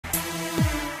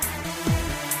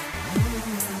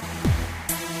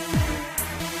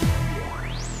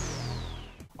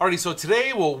Alrighty, so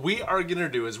today what we are going to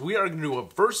do is we are going to do a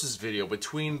versus video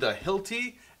between the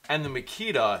HILTI and the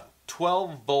Makita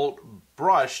 12-volt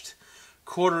brushed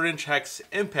quarter-inch hex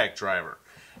impact driver.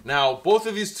 Now, both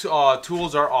of these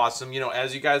tools are awesome. You know,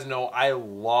 as you guys know, I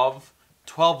love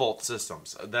 12-volt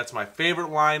systems. That's my favorite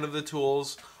line of the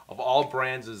tools of all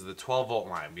brands is the 12-volt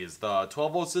line, because the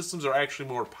 12-volt systems are actually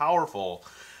more powerful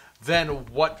than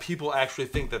what people actually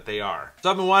think that they are. So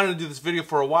I've been wanting to do this video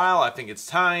for a while. I think it's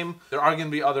time. There are going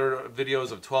to be other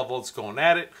videos of 12 volts going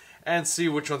at it and see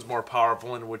which one's more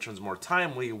powerful and which one's more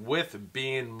timely with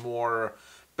being more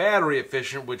battery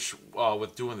efficient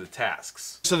with doing the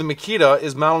tasks. So the Makita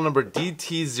is model number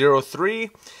DT03.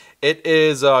 It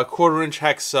is a quarter-inch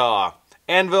hex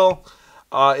anvil.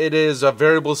 It is a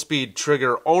variable speed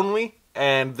trigger only,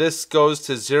 and this goes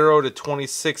to 0 to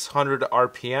 2600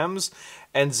 RPMs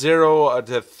and 0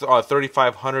 to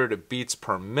 3500 beats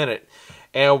per minute.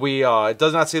 And it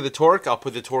does not say the torque. I'll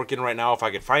put the torque in right now if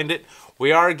I can find it.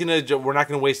 We're not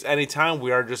gonna waste any time.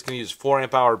 We are just gonna use 4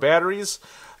 amp hour batteries.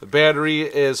 The battery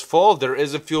is full. There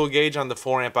is a fuel gauge on the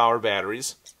 4 amp hour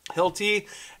batteries. HILTI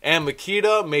and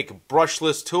Makita make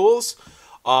brushless tools,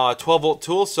 12 volt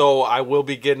tools. So I will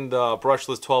be getting the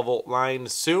brushless 12 volt line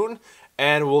soon,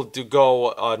 and we'll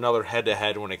go another head to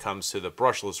head when it comes to the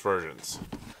brushless versions.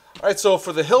 Alright, so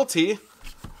for the HILTI,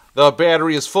 the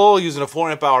battery is full using a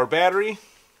 4 amp hour battery.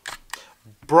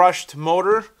 Brushed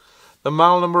motor. The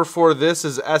model number for this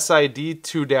is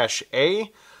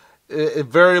SID2-A.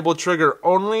 Variable trigger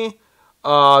only.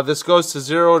 This goes to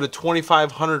 0 to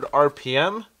 2500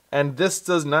 RPM. And this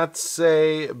does not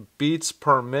say beats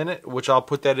per minute, which I'll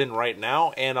put that in right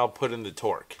now, and I'll put in the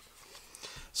torque.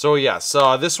 So yes,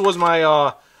 this was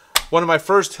my one of my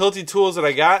first HILTI tools that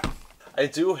I got. I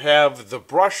do have the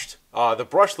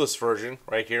brushless version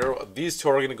right here. These two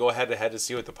are going to go head to head to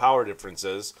see what the power difference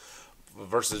is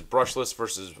versus brushless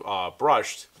versus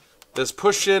brushed. This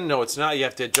push in, no, it's not. You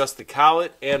have to adjust the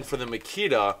collet, and for the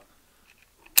Makita,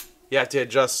 you have to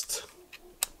adjust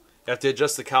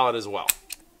the collet as well.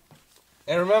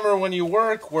 And remember, when you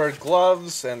work, wear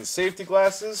gloves and safety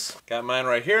glasses. Got mine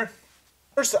right here.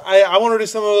 First, I want to do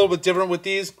something a little bit different with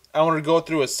these. I want to go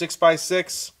through a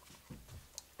 6x6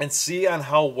 and see on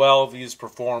how well these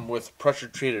perform with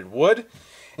pressure-treated wood.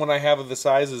 What I have of the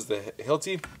size is the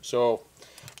HILTI, so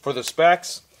for the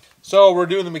specs. So we're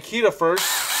doing the Makita first,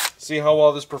 see how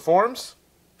well this performs.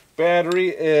 Battery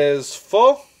is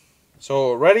full,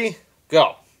 so ready,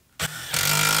 go.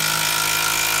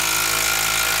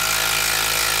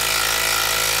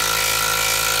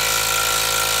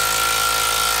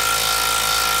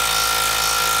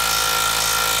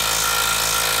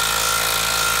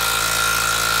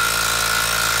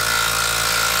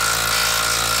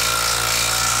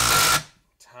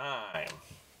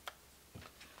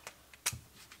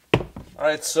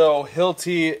 Alright, so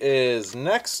HILTI is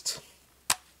next.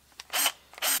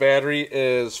 Battery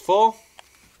is full.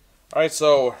 Alright,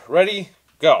 so ready,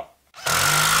 go.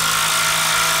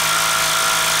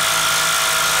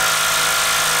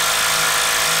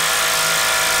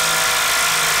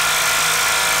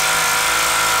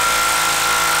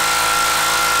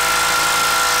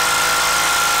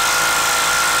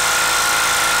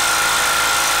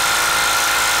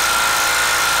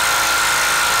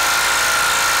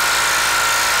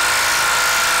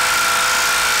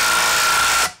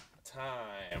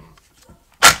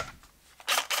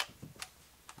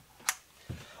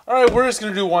 Alright, we're just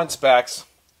going to do one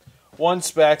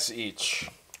specs each.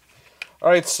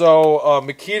 Alright, so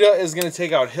Makita is going to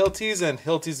take out HILTI's, and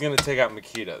HILTI's going to take out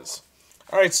Makita's.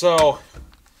 Alright, so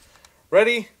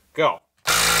ready, go.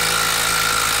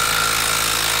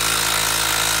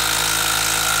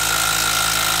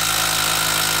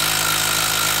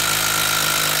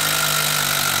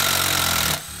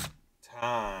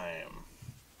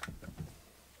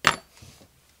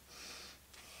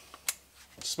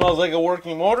 Smells like a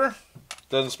working motor.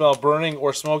 Doesn't smell burning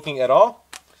or smoking at all.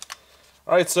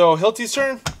 Alright, so HILTI's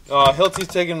turn. HILTI's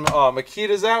taking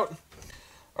Makita's out.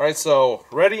 Alright, so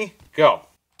ready, go.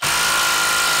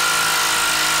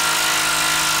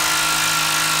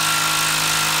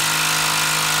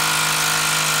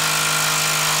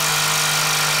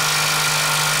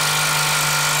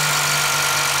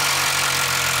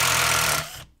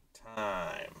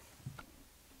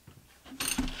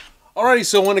 Alrighty,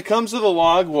 so when it comes to the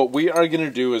log, what we are going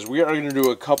to do is we are going to do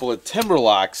a couple of timber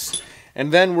locks,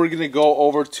 and then we're going to go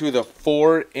over to the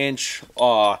 4-inch,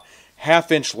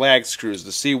 half-inch lag screws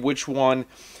to see which one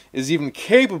is even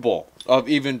capable of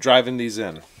even driving these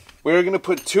in. We're going to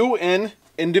put 2 in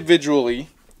individually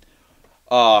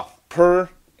per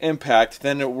impact.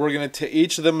 Then we're going to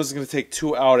each of them is going to take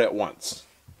 2 out at once.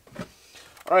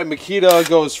 All right, Makita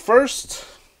goes first.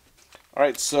 All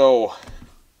right, so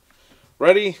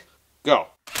ready, go.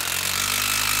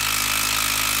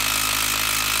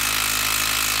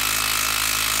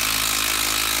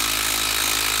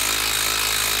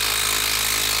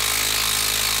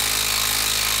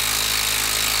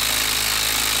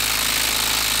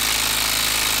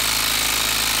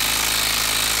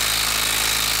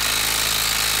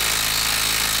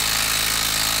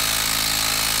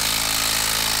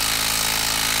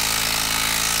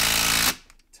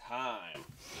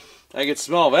 I could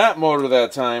smell that motor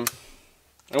that time.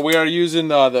 And we are using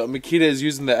the Makita is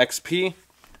using the XP,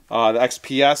 the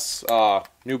XPS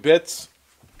new bits.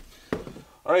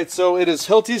 All right, so it is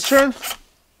Hilti's turn.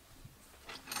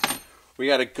 We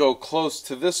got to go close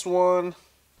to this one.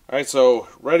 All right, so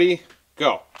ready,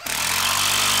 go.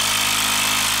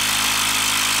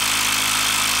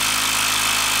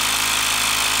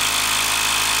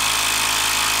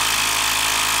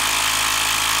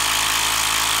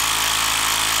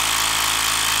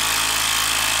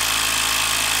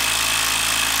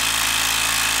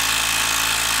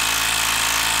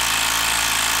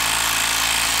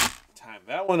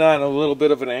 That one on a little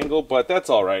bit of an angle, but that's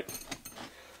all right.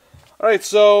 All right,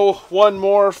 so one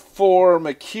more for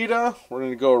Makita. We're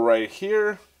going to go right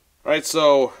here. All right,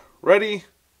 so ready,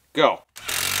 go.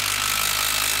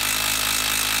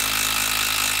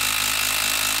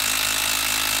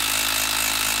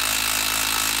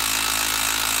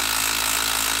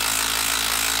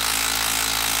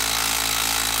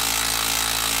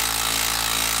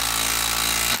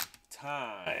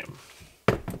 Time.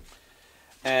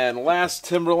 And last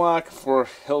timber lock for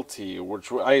Hilti,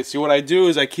 which I see what I do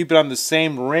is I keep it on the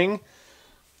same ring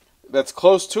that's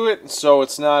close to it, so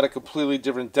it's not a completely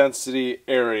different density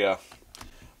area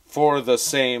for the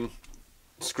same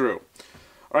screw.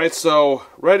 All right, so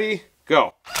ready,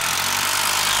 go.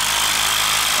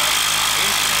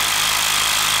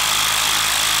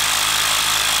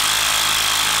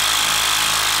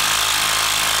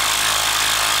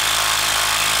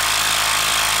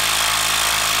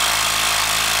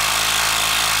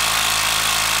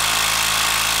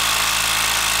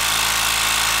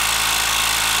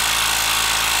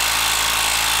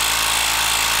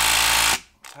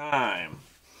 Time.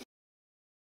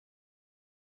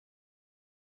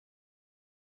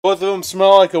 Both of them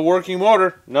smell like a working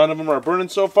motor. None of them are burning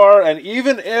so far. And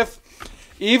even if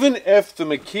the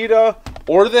Makita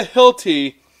or the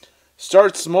Hilti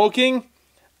start smoking,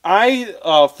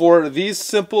 for these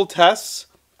simple tests,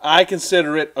 I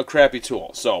consider it a crappy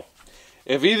tool. So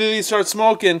if either of these start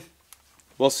smoking,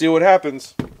 we'll see what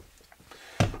happens.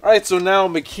 All right, so now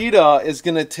Makita is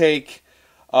going to take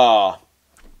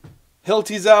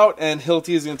Hilti's out, and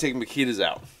Hilti is going to take Makita's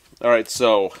out. All right,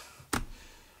 so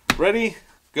ready,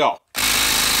 go. I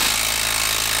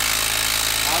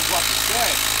was about to say.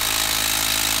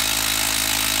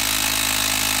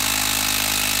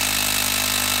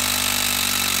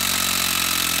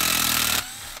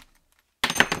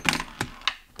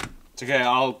 It's okay.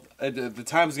 The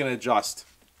time's going to adjust.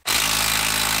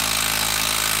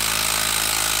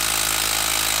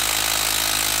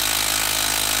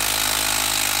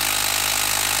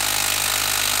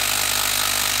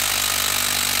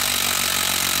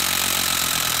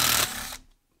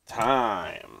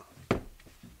 Time.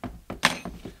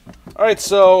 All right,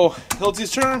 so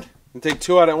Hilti's turn. And take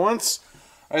two out at once.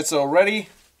 All right, so ready,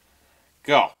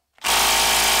 go.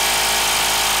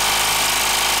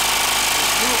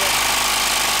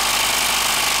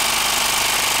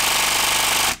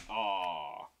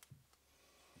 Oh.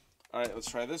 All right,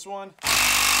 let's try this one.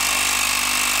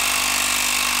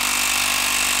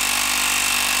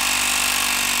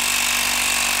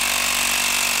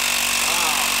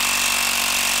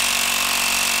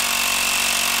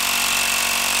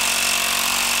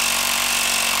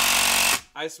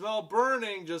 I smell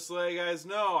burning, just to let you guys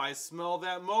know. I smell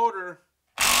that motor.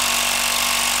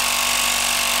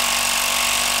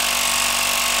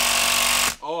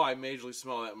 Oh, I majorly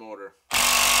smell that motor.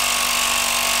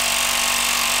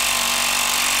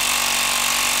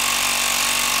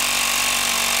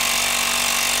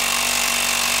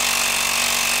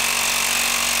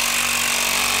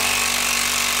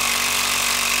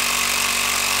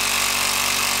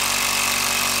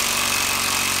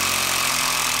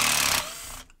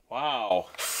 Wow.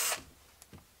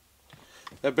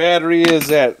 The battery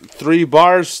is at 3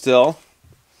 bars still.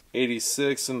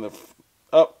 86 in the...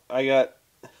 Oh, I got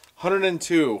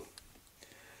 102.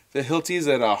 The Hilti's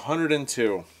at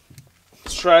 102.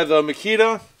 Let's try the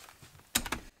Makita.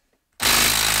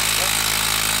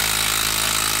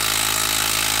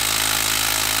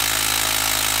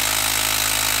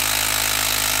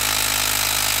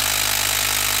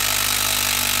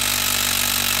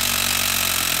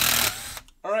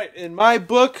 In my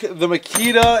book, the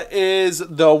Makita is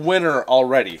the winner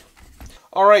already.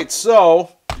 Alright,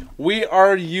 so we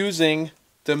are using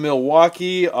the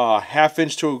Milwaukee 1/2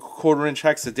 inch to 1/4 inch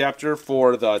hex adapter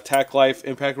for the Tech Life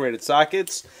impact rated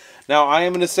sockets. Now I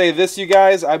am going to say this, you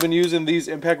guys, I've been using these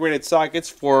impact rated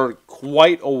sockets for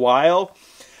quite a while.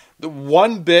 The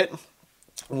one bit,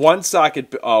 one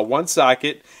socket,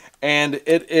 and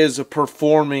it is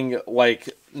performing like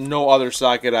no other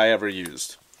socket I ever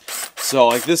used. So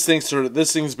like this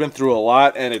thing's been through a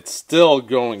lot and it's still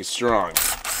going strong.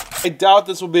 I doubt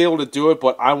this will be able to do it,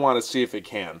 but I want to see if it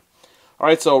can.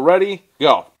 Alright, so ready,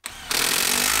 go.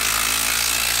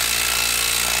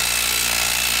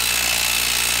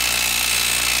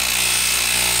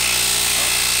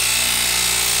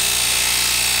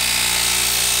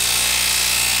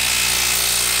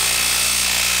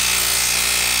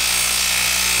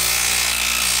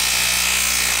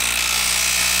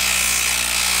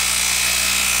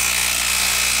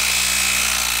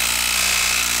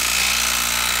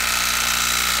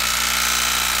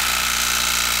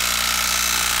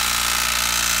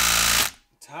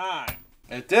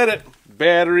 It did it.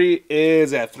 Battery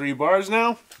is at 3 bars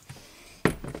now.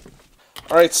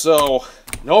 Alright, so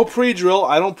no pre-drill.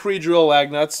 I don't pre-drill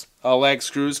lag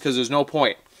screws, because there's no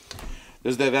point.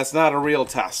 That's not a real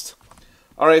test.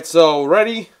 Alright, so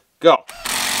ready, go.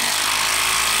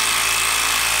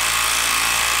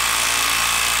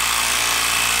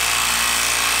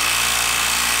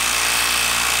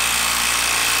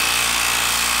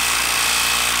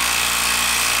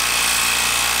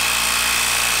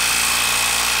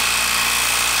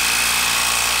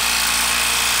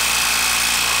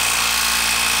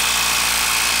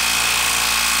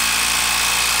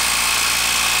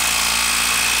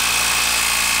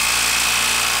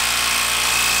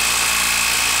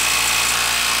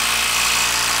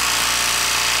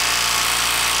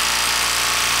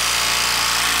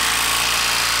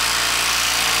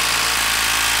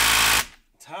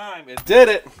 It did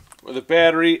it. The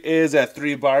battery is at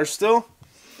 3 bars still.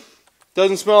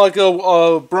 Doesn't smell like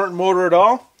a burnt motor at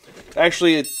all.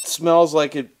 Actually, it smells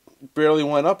like it barely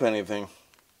went up anything.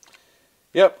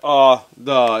 Yep,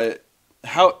 the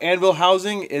anvil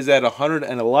housing is at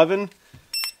 111,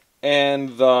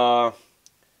 and the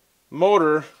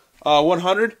motor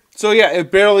 100. So yeah,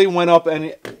 it barely went up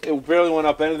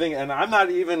anything, and I'm not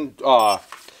even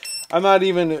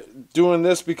doing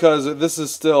this because this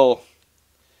is still.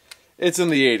 It's in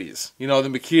the 80s. You know, the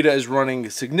Makita is running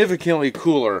significantly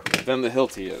cooler than the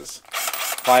HILTI is.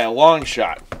 By a long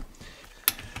shot.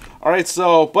 Alright,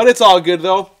 so, but it's all good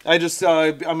though.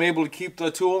 I'm able to keep the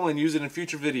tool and use it in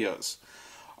future videos.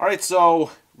 Alright,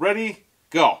 so, ready,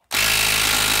 go.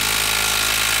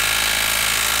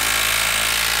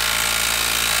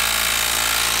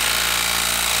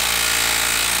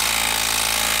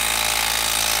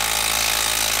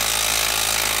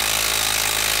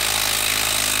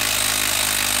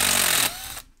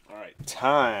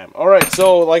 Time. Alright,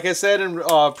 so like I said in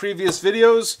previous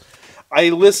videos, I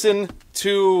listen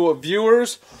to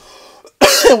viewers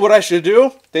what I should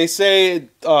do. They say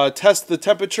test the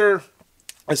temperature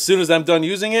as soon as I'm done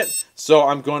using it, so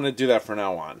I'm going to do that from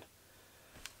now on.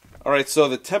 Alright, so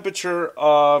the temperature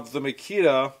of the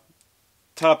Makita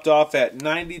topped off at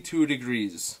 92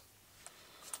 degrees.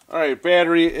 Alright,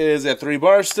 battery is at 3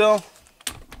 bars still.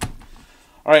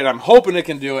 Alright, I'm hoping it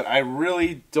can do it. I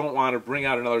really don't want to bring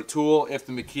out another tool if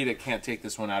the Makita can't take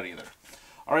this one out either.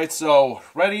 Alright, so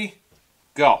ready,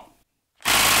 go.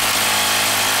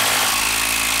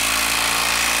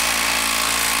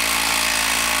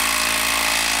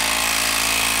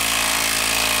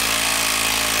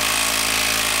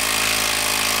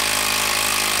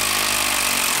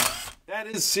 That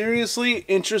is seriously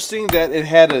interesting that it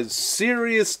had a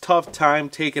serious tough time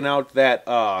taking out that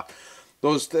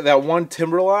that one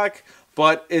timber lock,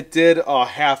 but it did a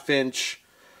 1/2 inch,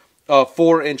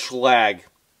 4 inch lag,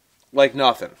 like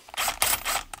nothing.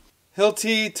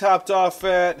 HILTI topped off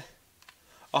at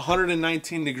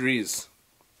 119 degrees.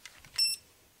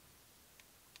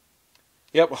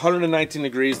 Yep, 119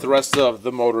 degrees. The rest of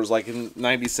the motor's like in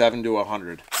 97 to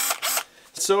 100.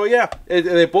 So yeah,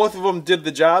 both of them did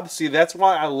the job. See, that's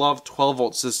why I love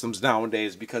 12-volt systems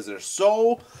nowadays, because they're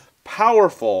so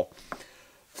powerful.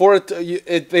 For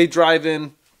it, they drive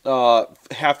in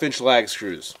 1/2 inch lag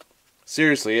screws.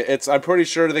 Seriously, I'm pretty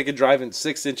sure they could drive in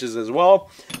 6 inches as well.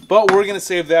 But we're going to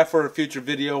save that for a future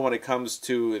video when it comes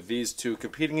to these two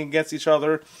competing against each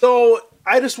other. So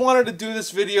I just wanted to do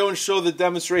this video and show the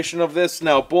demonstration of this.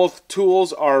 Now both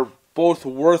tools are both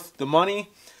worth the money.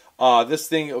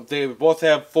 They both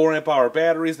have 4 amp hour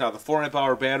batteries. Now the 4 amp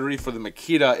hour battery for the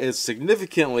Makita is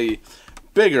significantly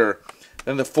bigger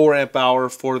than the 4 amp hour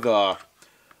for the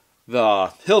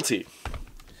HILTI.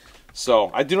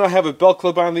 So I do not have a belt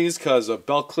clip on these because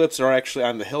belt clips are actually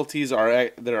on the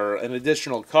HILTIs they're an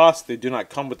additional cost. They do not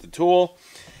come with the tool.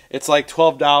 It's like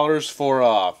 $12 for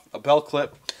a belt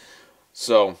clip.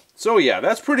 So yeah,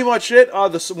 that's pretty much it.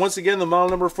 Once again, the model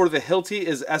number for the HILTI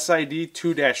is SID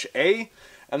 2-A,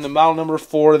 and the model number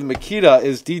for the Makita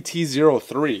is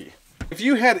DT03. If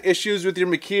you had issues with your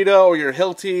Makita or your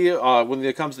HILTI when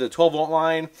it comes to the 12-volt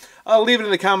line, leave it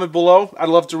in the comment below. I'd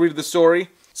love to read the story.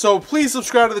 So please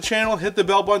subscribe to the channel, hit the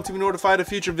bell button to be notified of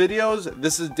future videos.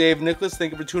 This is Dave Nicholas.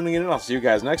 Thank you for tuning in, and I'll see you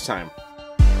guys next time.